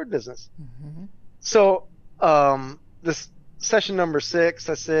or afford business? Mm-hmm. So this session number 6,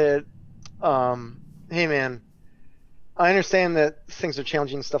 I said, hey, man, I understand that things are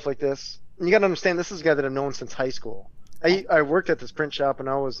challenging and stuff like this. And you got to understand, this is a guy that I've known since high school. I worked at this print shop when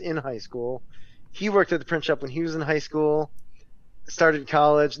I was in high school. He worked at the print shop when he was in high school, started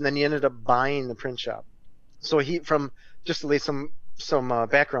college, and then he ended up buying the print shop. So just to lay some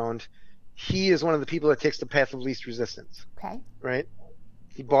background, he is one of the people that takes the path of least resistance. Okay. Right?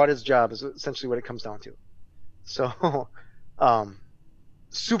 He bought his job is essentially what it comes down to. So,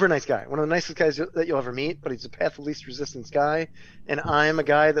 super nice guy. One of the nicest guys that you'll ever meet, but he's a path of least resistance guy. And I'm a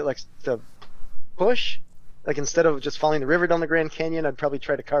guy that likes to push. Like, instead of just following the river down the Grand Canyon, I'd probably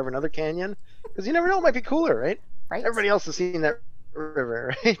try to carve another canyon. Because you never know, it might be cooler, right? Right. Everybody else has seen that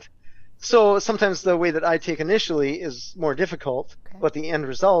river, right? So sometimes the way that I take initially is more difficult, but the end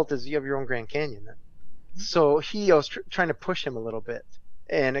result is you have your own Grand Canyon then. So I was trying to push him a little bit.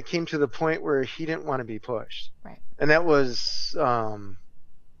 And it came to the point where he didn't want to be pushed. Right. And that was, I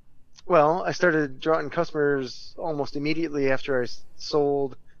started drawing customers almost immediately after I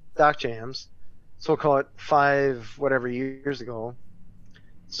sold Doc Jams. So we'll call it 5 whatever years ago.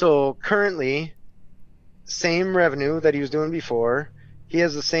 So currently, same revenue that he was doing before. He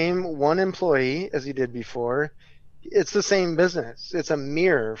has the same one employee as he did before. It's the same business. It's a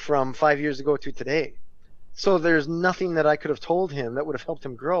mirror from 5 years ago to today. So there's nothing that I could have told him that would have helped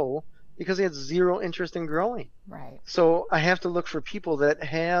him grow because he had zero interest in growing. Right. So I have to look for people that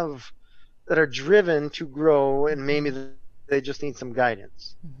are driven to grow, and maybe they just need some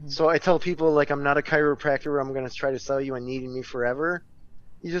guidance. Mm-hmm. So I tell people, like, I'm not a chiropractor where I'm going to try to sell you on needing me forever.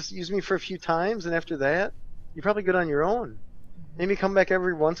 You just use me for a few times, and after that, you're probably good on your own. Mm-hmm. Maybe come back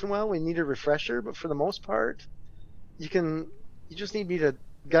every once in a while. We need a refresher, but for the most part, you just need me to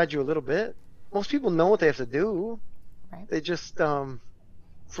guide you a little bit. Most people know what they have to do. Right. They just, for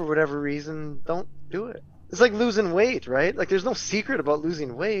whatever reason, don't do it. It's like losing weight, right? Like, there's no secret about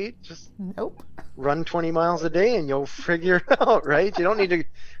losing weight. Just run 20 miles a day and you'll figure it out, right? You don't need to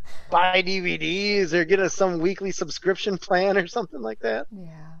buy DVDs or get some weekly subscription plan or something like that.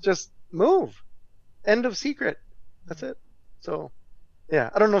 Yeah. Just move. End of secret. That's it. So, yeah,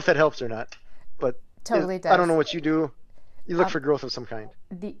 I don't know if that helps or not, but totally does. I don't know what you do. You look for growth of some kind.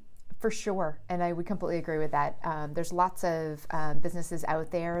 For sure, and I would completely agree with that. There's lots of businesses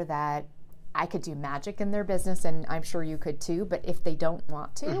out there that I could do magic in their business, and I'm sure you could too, but if they don't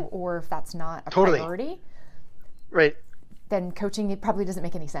want to, or if that's not a priority, right, then coaching, it probably doesn't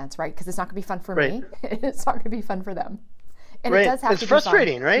make any sense, right? Because it's not going to be fun for me. It's not going to be fun for them. And it does have to be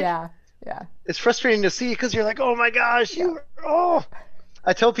frustrating, fun. Right? Yeah. It's frustrating to see because you're like, oh my gosh,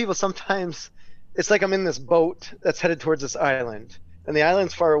 I tell people sometimes it's like I'm in this boat that's headed towards this island. And the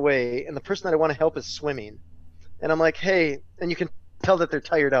island's far away, and the person that I want to help is swimming. And I'm like, hey, and you can tell that they're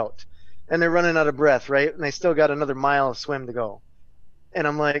tired out. And they're running out of breath, right? And they still got another mile of swim to go. And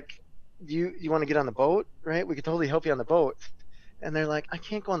I'm like, you want to get on the boat, right? We could totally help you on the boat. And they're like, I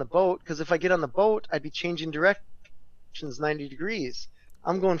can't go on the boat, because if I get on the boat, I'd be changing directions 90 degrees.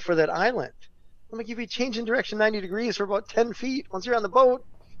 I'm going for that island. I'm like, you'd be changing direction 90 degrees for about 10 feet. Once you're on the boat,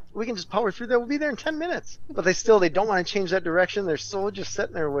 we can just power through there. We'll be there in 10 minutes. But they don't want to change that direction. They're so just set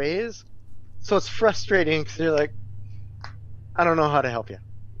in their ways. So it's frustrating because they're like, I don't know how to help you.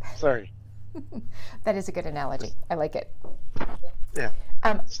 Sorry. That is a good analogy. I like it. Yeah.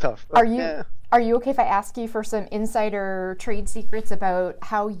 It's tough. Are you okay if I ask you for some insider trade secrets about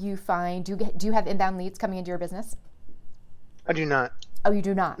how you find, do you have inbound leads coming into your business? I do not. Oh, you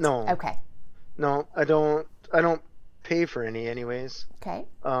do not? No. Okay. No, I don't pay for any anyways. Okay.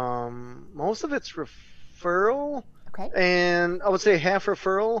 Most of it's referral. Okay. And I would say half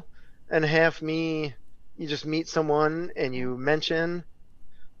referral and half me. You just meet someone and you mention.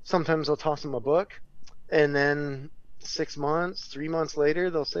 Sometimes I'll toss them a book, and then 6 months, 3 months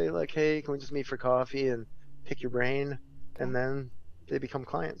later, they'll say like, hey, can we just meet for coffee and pick your brain? Okay. And then they become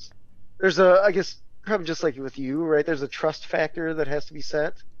clients. There's I guess probably just like with you, right? There's a trust factor that has to be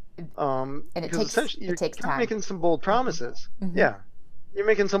set. And it takes time. You're making some bold promises. Mm-hmm. Yeah. You're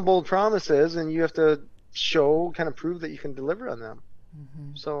making some bold promises, and you have to prove that you can deliver on them.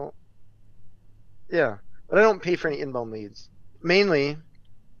 Mm-hmm. So, yeah. But I don't pay for any inbound leads. Mainly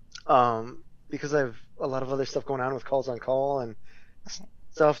because I have a lot of other stuff going on with calls on call and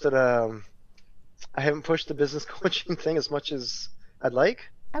stuff that I haven't pushed the business coaching thing as much as I'd like.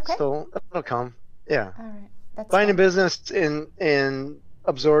 Okay. So that'll come. Yeah. All right. That's finding a business and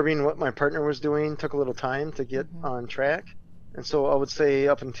absorbing what my partner was doing took a little time to get on track. And so I would say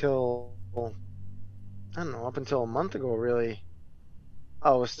up until a month ago, really,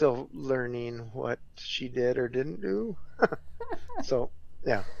 I was still learning what she did or didn't do. So,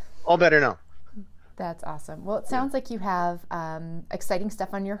 yeah, all better now. That's awesome. Well, it sounds like you have exciting stuff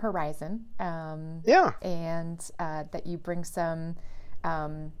on your horizon. And that you bring some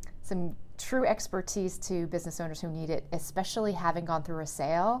true expertise to business owners who need it, especially having gone through a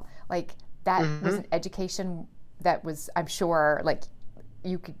sale. Like that was an education that was, I'm sure, like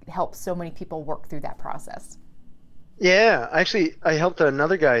you could help so many people work through that process. Yeah, actually, I helped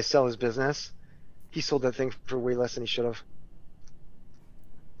another guy sell his business. He sold that thing for way less than he should have.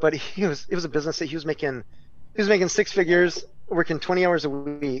 But it was a business that he was making 6 figures, working 20 hours a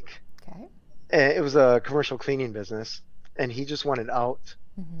week. Okay. And it was a commercial cleaning business, and he just wanted out.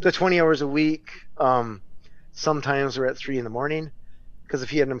 The 20 hours a week, sometimes we're at 3 in the morning, because if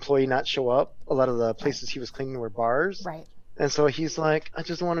he had an employee not show up, a lot of the places he was cleaning were bars. Right. And so he's like, I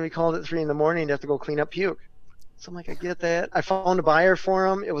just don't want to be called at 3 in the morning to have to go clean up puke. So I'm like, I get that. I found a buyer for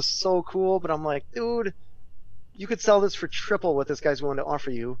him. It was so cool, but I'm like, dude, you could sell this for triple what this guy's willing to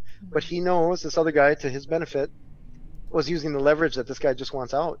offer you. But he knows this other guy, to his benefit, was using the leverage that this guy just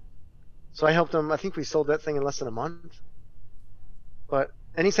wants out. So I helped him. I think we sold that thing in less than a month.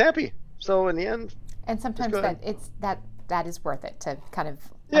 And he's happy. So in the end, and sometimes that is worth it to kind of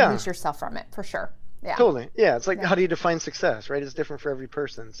unleash yourself from it, for sure. Yeah. Totally. Yeah. It's like, how do you define success, right? It's different for every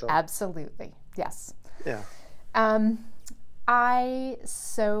person. So absolutely. Yes. Yeah. I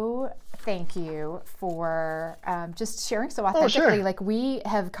so thank you for just sharing so authentically. Oh, sure. Like we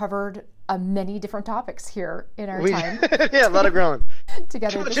have covered many different topics here in our time. Yeah, a lot of ground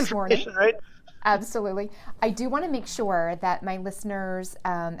together this morning. Right? Absolutely. I do want to make sure that my listeners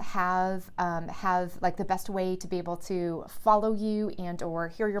have like the best way to be able to follow you and or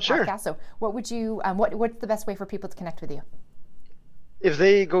hear your podcast. So what would you what's the best way for people to connect with you? If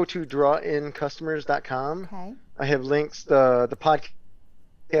they go to drawincustomers.com, okay. I have links. The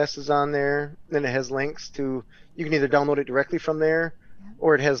podcast is on there. Then it has links to, you can either download it directly from there,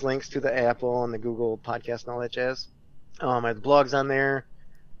 or it has links to the Apple and the Google podcast and all that jazz. I have blogs on there.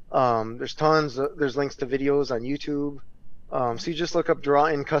 There's there's links to videos on YouTube. So you just look up Draw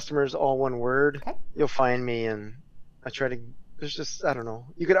In Customers, all one word. Okay. You'll find me, and I try to, I don't know.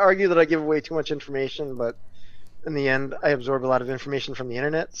 You could argue that I give away too much information, but in the end, I absorb a lot of information from the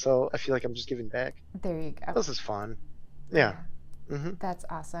internet, so I feel like I'm just giving back. There you go. This is fun. Yeah. That's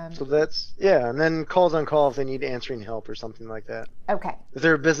awesome. So that's, and then calls on call if they need answering help or something like that. Okay. If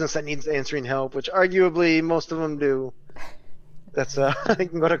they're a business that needs answering help, which arguably most of them do, that's you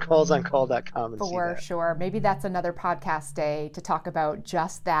can go to callsoncall.com and see that. For sure. Maybe that's another podcast day to talk about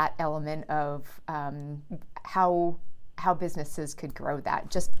just that element of how businesses could grow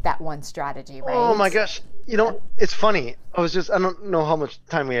that, just that one strategy, right? Oh my gosh. It's funny. I don't know how much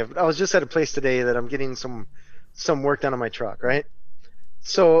time we have, but I was just at a place today that I'm getting some work done on my truck, right?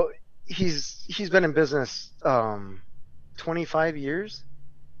 So he's been in business 25 years,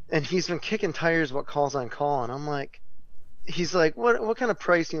 and he's been kicking tires about calls on call, and I'm like, he's like, what kind of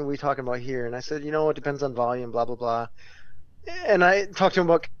pricing are we talking about here? And I said, it depends on volume, blah, blah, blah. And I talked to him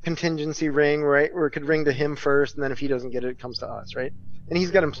about contingency ring, right? Where it could ring to him first, and then if he doesn't get it, it comes to us, right? And he's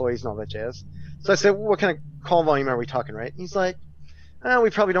got employees and all that jazz. So I said, what kind of call volume are we talking, right? And he's like,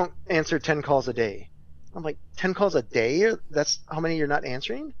 we probably don't answer 10 calls a day. I'm like, 10 calls a day? That's how many you're not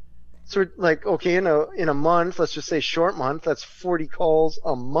answering? So we're like, okay, in a month, let's just say short month, that's 40 calls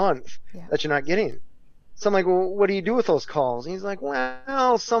a month that you're not getting. So I'm like, well, what do you do with those calls? And he's like,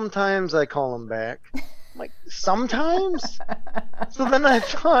 well, sometimes I call them back. I'm like, sometimes? So then I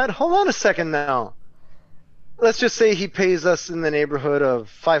thought, hold on a second now. Let's just say he pays us in the neighborhood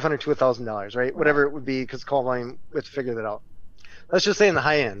of $500 to $1,000, right? Whatever it would be, because call volume, we have to figure that out. Let's just say in the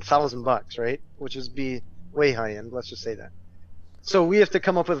high end, $1,000, right? Which is be way high end. Let's just say that. So we have to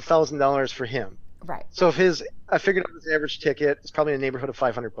come up with $1,000 for him. Right. So I figured out his average ticket is probably in the neighborhood of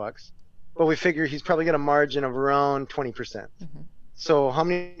 $500, but we figure he's probably got a margin of around 20%. Mm-hmm. So how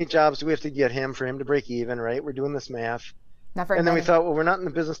many jobs do we have to get him for him to break even, right? We're doing this math. Not very and then many. We thought, well, we're not in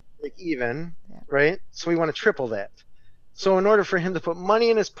the business to break even, right? So we want to triple that. So in order for him to put money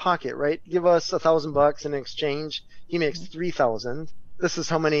in his pocket, right? Give us $1,000 in exchange. He makes $3,000. This is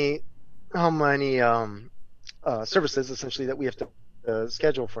how many services essentially that we have to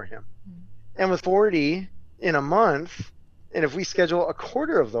schedule for him. Mm-hmm. And with 40 in a month, and if we schedule a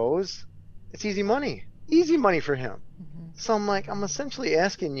quarter of those, it's easy money for him. Mm-hmm. So I'm essentially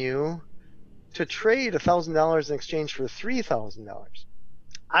asking you to trade $1,000 in exchange for $3,000.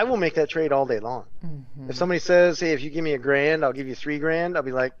 I will make that trade all day long. Mm-hmm. If somebody says, hey, if you give me $1,000, I'll give you $3,000, I'll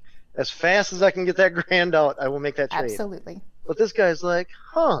be like, as fast as I can get that $1,000 out, I will make that trade. Absolutely. But this guy's like,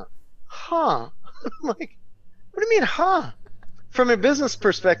 huh. I'm like, what do you mean, huh? From a business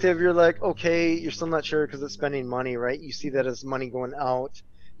perspective, you're like, okay, you're still not sure because it's spending money, right? You see that as money going out.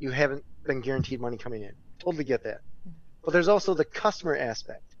 You haven't been guaranteed money coming in. Totally get that. But there's also the customer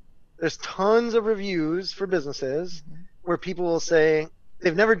aspect. There's tons of reviews for businesses where people will say,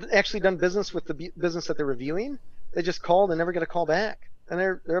 they've never actually done business with the business that they're reviewing. They just called and never get a call back, and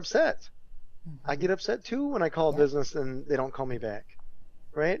they're upset. I get upset too when I call a business and they don't call me back,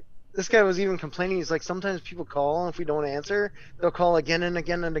 right? This guy was even complaining. He's like, sometimes people call, and if we don't answer, they'll call again and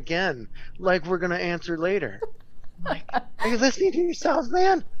again and again, like we're gonna answer later. Like, are you listening to yourself,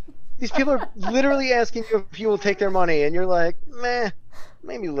 man? These people are literally asking you if you will take their money, and you're like, meh,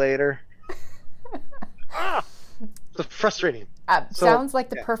 maybe later. It's frustrating. Sounds like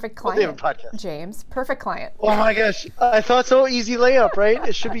the perfect client, podcast. James. Perfect client. Oh my gosh, I thought so. Easy layup, right?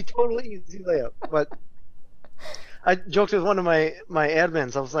 It should be totally easy layup. But I joked with one of my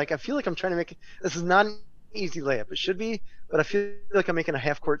admins. I was like, I feel like I'm trying to make this is not an easy layup. It should be, but I feel like I'm making a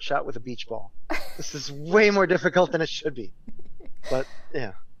half-court shot with a beach ball. This is way more difficult than it should be. But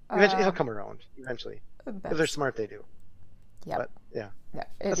yeah, eventually it'll come around. Eventually, if they're smart, they do. Yeah. But yeah.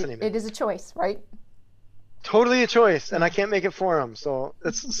 It is a choice, right? Totally a choice, and I can't make it for them. So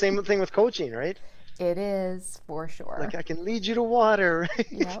it's the same thing with coaching, right? It is, for sure. Like, I can lead you to water, right?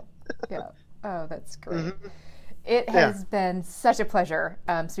 Yep. Oh, that's great. It has been such a pleasure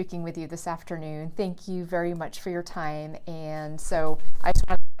speaking with you this afternoon. Thank you very much for your time. And so I just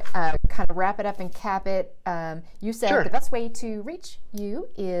want to kind of wrap it up and cap it. You said the best way to reach you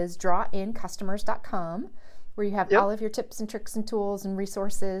is drawincustomers.com, where you have all of your tips and tricks and tools and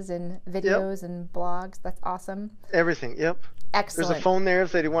resources and videos and blogs. That's awesome. Everything. Excellent. There's a phone there.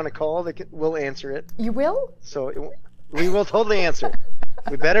 If they want to call, we'll answer it. You will? So we will totally answer it.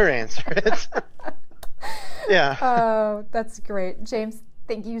 We better answer it. Yeah. Oh, that's great. James,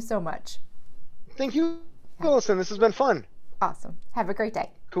 thank you so much. Thank you, Allison. This has been fun. Awesome. Have a great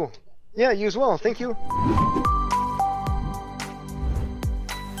day. Cool. Yeah, you as well. Thank you.